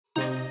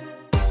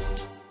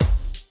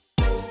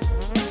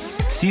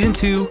Season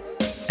 2,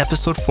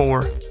 Episode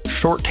 4,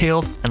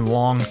 Short-tailed and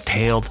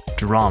Long-tailed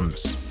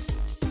Drums.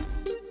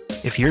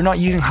 If you're not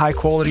using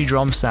high-quality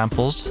drum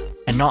samples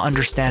and not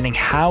understanding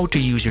how to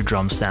use your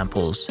drum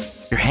samples,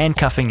 you're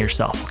handcuffing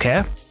yourself,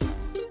 okay?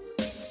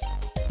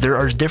 There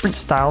are different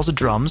styles of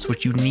drums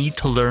which you need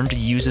to learn to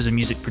use as a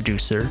music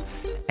producer,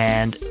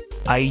 and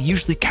I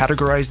usually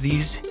categorize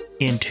these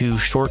into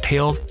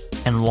short-tailed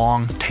and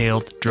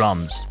long-tailed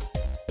drums.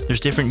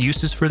 There's different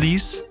uses for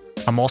these.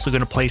 I'm also going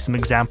to play some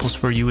examples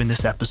for you in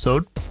this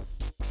episode.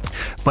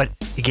 But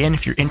again,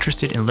 if you're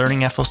interested in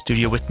learning FL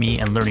Studio with me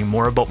and learning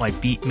more about my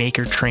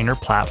Beatmaker Trainer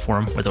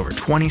platform with over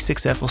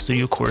 26 FL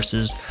Studio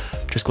courses,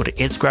 just go to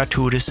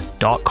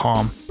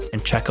itsgratuitous.com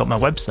and check out my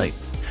website.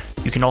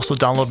 You can also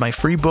download my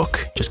free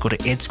book. Just go to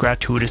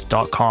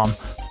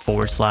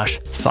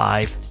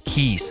itsgratuitous.com/5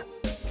 keys.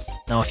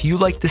 Now, if you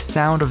like the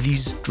sound of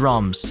these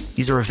drums,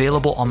 these are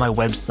available on my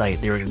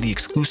website. They're the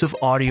exclusive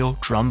audio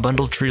drum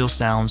bundle trio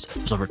sounds.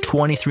 There's over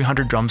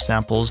 2,300 drum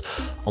samples.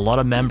 A lot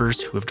of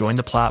members who have joined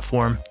the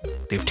platform,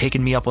 they've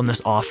taken me up on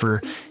this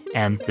offer,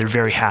 and they're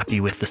very happy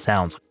with the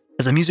sounds.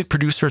 As a music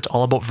producer, it's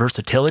all about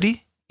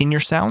versatility in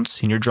your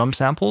sounds, in your drum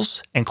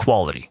samples, and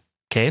quality.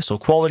 Okay, so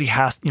quality they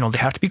have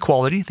to be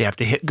quality. They have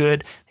to hit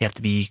good. They have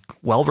to be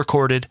well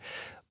recorded,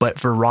 but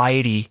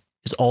variety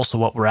is also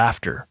what we're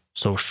after.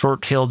 So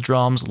short-tailed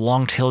drums,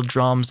 long-tailed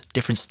drums,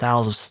 different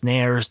styles of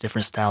snares,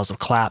 different styles of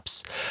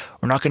claps.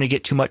 We're not going to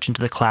get too much into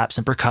the claps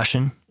and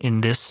percussion in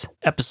this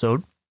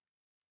episode,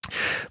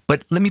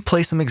 but let me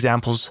play some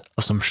examples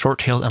of some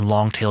short-tailed and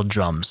long-tailed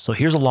drums. So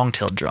here's a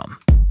long-tailed drum.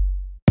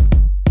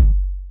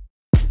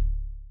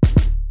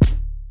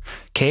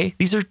 Okay,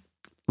 these are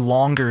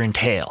longer in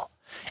tail,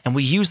 and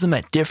we use them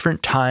at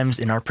different times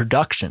in our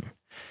production.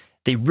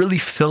 They really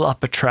fill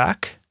up a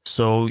track,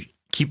 so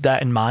keep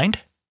that in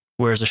mind.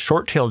 Whereas a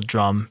short-tailed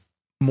drum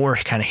more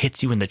kind of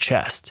hits you in the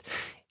chest.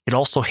 It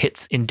also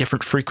hits in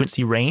different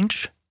frequency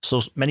range.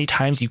 So many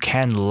times you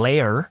can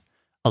layer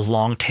a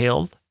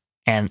long-tailed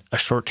and a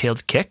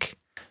short-tailed kick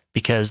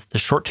because the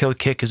short-tailed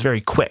kick is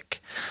very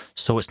quick.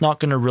 So it's not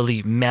going to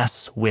really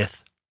mess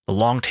with the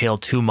long-tail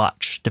too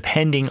much,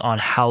 depending on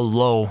how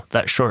low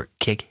that short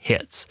kick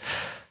hits.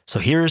 So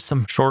here's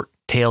some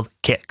short-tailed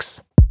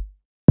kicks.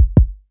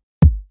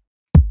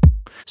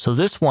 So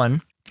this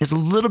one is a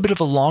little bit of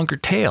a longer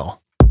tail.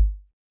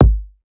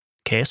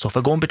 Okay, so if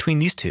I go in between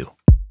these two,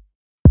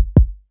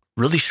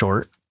 really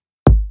short,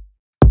 a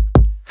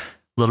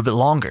little bit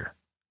longer,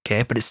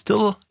 okay, but it's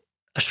still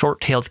a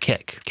short-tailed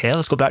kick. Okay,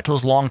 let's go back to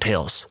those long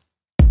tails.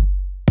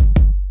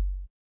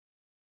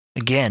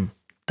 Again,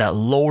 that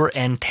lower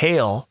end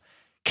tail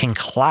can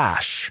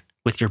clash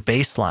with your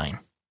bass line,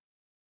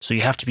 so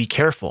you have to be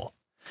careful.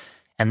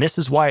 And this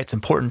is why it's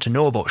important to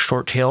know about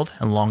short-tailed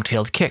and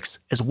long-tailed kicks,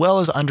 as well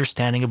as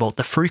understanding about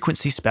the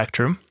frequency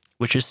spectrum,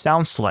 which is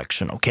sound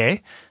selection,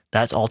 okay?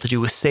 That's all to do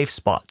with safe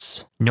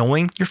spots.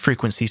 Knowing your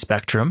frequency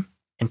spectrum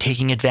and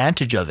taking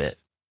advantage of it.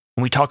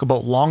 When we talk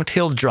about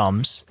long-tailed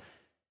drums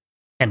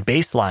and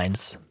bass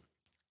lines,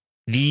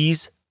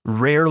 these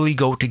rarely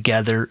go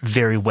together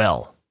very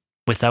well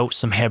without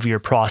some heavier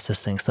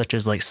processing, such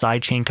as like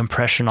sidechain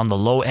compression on the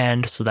low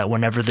end, so that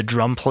whenever the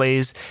drum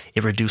plays,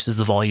 it reduces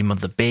the volume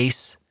of the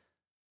bass.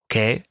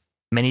 Okay?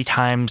 Many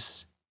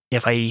times,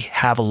 if I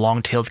have a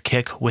long-tailed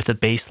kick with a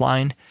bass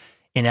line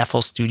in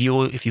FL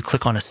Studio, if you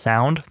click on a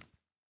sound,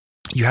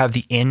 you have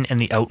the in and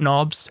the out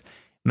knobs.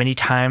 Many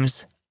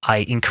times I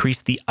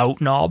increase the out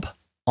knob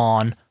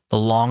on the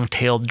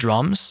long-tailed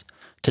drums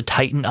to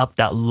tighten up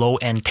that low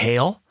end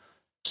tail.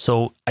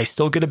 So I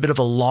still get a bit of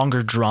a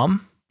longer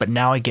drum, but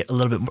now I get a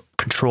little bit more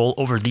control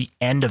over the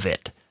end of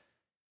it,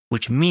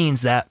 which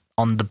means that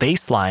on the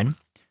bass line,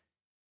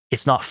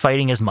 it's not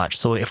fighting as much.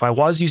 So if I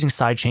was using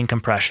sidechain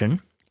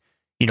compression,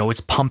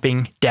 it's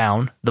pumping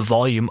down the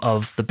volume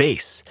of the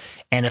bass.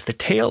 And if the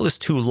tail is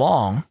too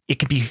long, it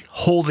can be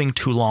holding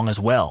too long as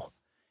well.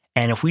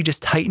 And if we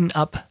just tighten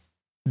up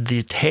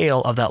the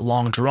tail of that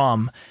long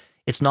drum,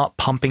 it's not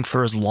pumping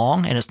for as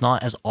long and it's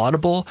not as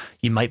audible.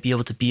 You might be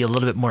able to be a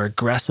little bit more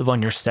aggressive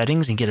on your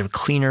settings and get a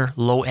cleaner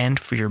low end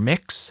for your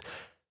mix.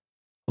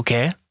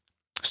 Okay?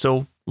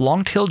 So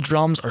long-tailed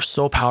drums are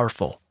so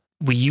powerful.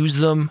 We use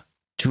them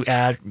to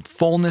add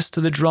fullness to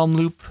the drum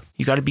loop.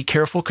 You got to be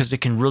careful because it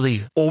can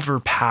really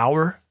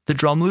overpower the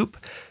drum loop.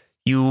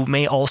 You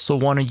may also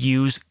want to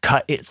use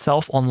cut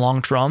itself on long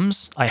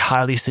drums. I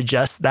highly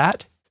suggest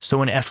that.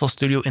 So in FL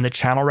Studio in the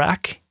channel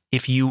rack,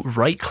 if you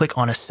right click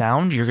on a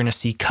sound, you're going to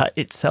see cut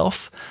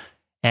itself.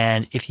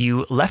 And if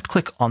you left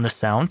click on the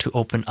sound to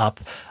open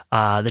up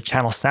the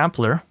channel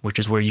sampler, which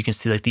is where you can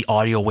see like the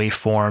audio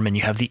waveform and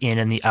you have the in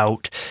and the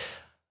out.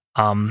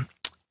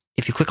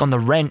 If you click on the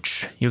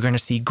wrench, you're going to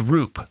see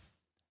group.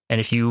 And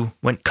if you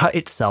went cut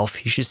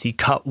itself, you should see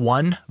cut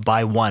 1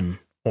 by 1.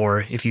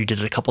 Or if you did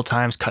it a couple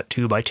times, cut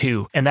 2 by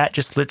 2. And that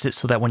just lets it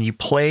so that when you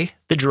play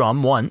the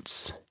drum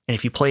once, and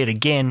if you play it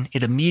again,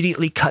 it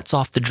immediately cuts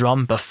off the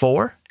drum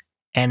before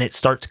and it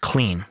starts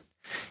clean.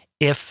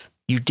 If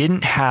you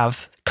didn't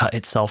have cut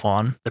itself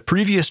on, the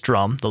previous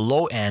drum, the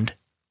low end,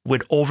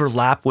 would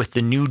overlap with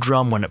the new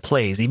drum when it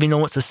plays, even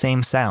though it's the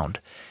same sound.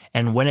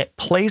 And when it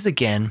plays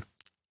again,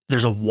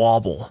 there's a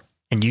wobble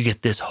and you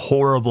get this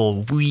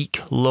horrible,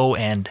 weak, low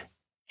end.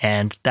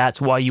 And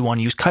that's why you want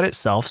to use cut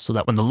itself, so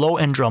that when the low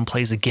end drum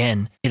plays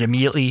again, it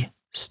immediately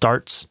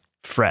starts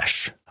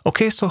fresh.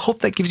 Okay, so I hope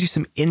that gives you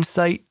some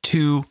insight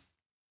to,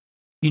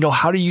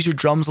 how to use your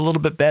drums a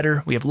little bit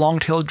better. We have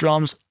long-tailed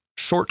drums,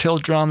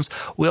 short-tailed drums.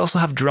 We also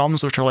have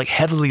drums which are like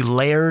heavily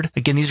layered.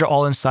 Again, these are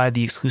all inside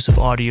the exclusive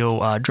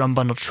audio drum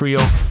bundle trio.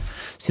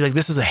 See, like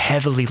this is a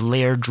heavily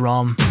layered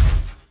drum.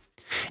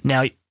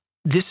 Now,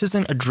 this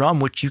isn't a drum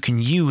which you can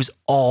use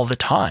all the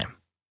time.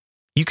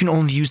 You can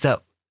only use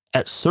that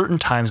at certain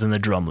times in the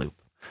drum loop.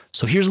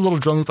 So here's a little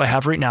drum loop I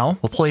have right now.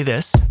 We'll play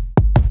this.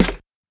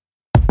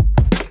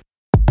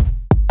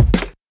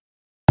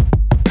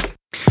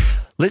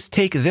 Let's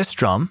take this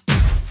drum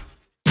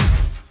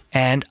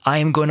and I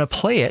am going to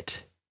play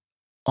it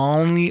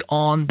only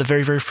on the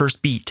very, very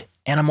first beat.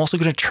 And I'm also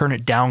going to turn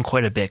it down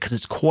quite a bit because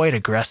it's quite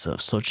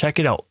aggressive. So check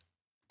it out.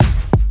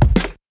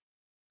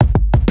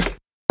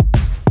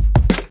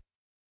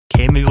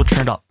 Okay, maybe we'll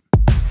turn it up.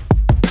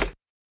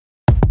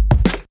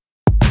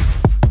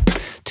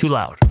 Too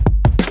loud.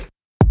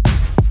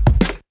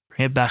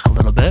 Bring it back a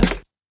little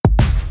bit.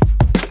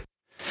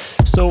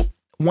 So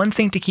one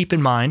thing to keep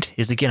in mind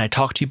is, again, I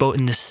talked to you about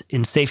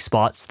in safe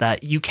spots,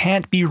 that you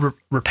can't be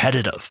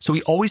repetitive. So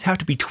we always have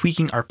to be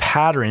tweaking our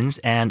patterns.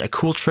 And a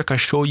cool trick I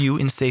show you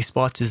in safe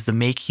spots is the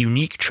make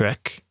unique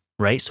trick,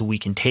 right? So we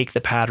can take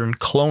the pattern,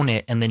 clone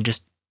it, and then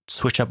just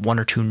switch up one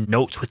or two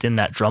notes within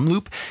that drum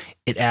loop.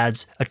 It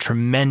adds a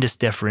tremendous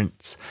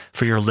difference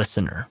for your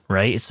listener,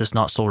 right? It's just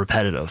not so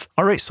repetitive.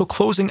 All right, so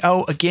closing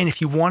out, again,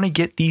 if you want to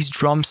get these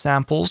drum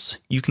samples,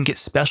 you can get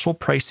special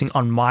pricing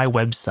on my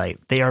website.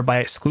 They are by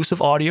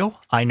Exclusive Audio.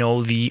 I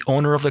know the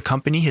owner of the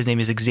company. His name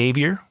is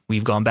Xavier.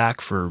 We've gone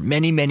back for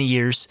many, many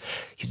years.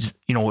 He's,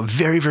 a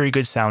very, very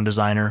good sound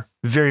designer,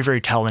 very,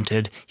 very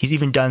talented. He's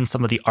even done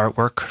some of the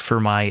artwork for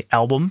my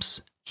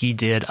albums. He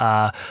did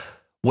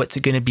What's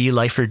It Gonna Be,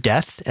 Life or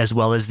Death, as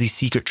well as The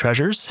Secret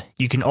Treasures.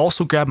 You can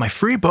also grab my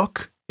free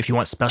book if you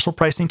want special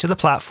pricing to the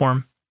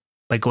platform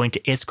by going to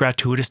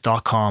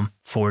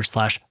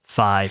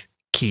itsgratuitous.com/5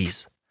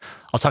 keys.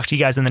 I'll talk to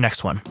you guys in the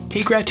next one.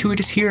 Hey,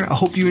 Gratuitous here. I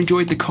hope you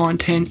enjoyed the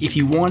content. If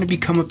you want to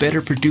become a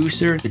better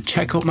producer, then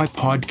check out my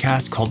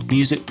podcast called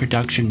Music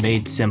Production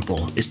Made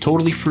Simple. It's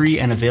totally free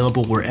and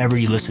available wherever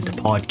you listen to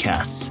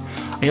podcasts.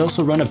 I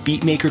also run a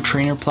beatmaker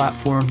trainer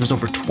platform. There's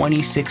over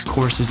 26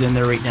 courses in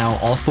there right now,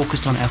 all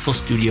focused on FL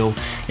Studio.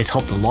 It's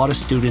helped a lot of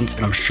students,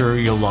 and I'm sure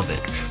you'll love it.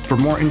 For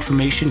more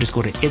information, just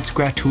go to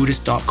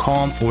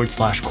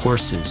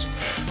itsgratuitous.com/courses.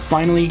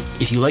 Finally,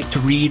 if you like to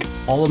read,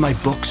 all of my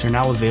books are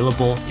now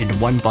available in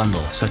one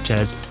bundle, such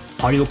as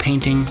Audio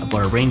Painting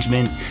about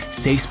arrangement,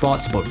 Safe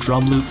Spots about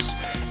drum loops,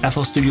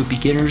 FL Studio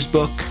Beginner's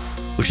book,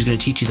 which is going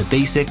to teach you the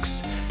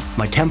basics,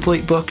 my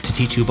template book to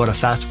teach you about a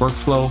fast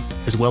workflow,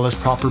 as well as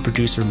proper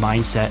producer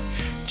mindset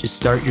to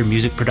start your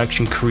music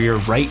production career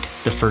right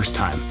the first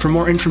time. For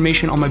more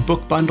information on my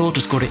book bundle,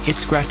 just go to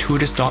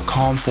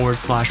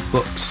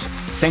itsgratuitous.com/books.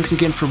 Thanks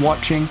again for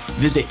watching.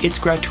 Visit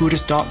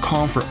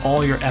itsgratuitous.com for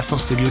all your FL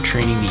Studio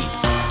training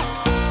needs.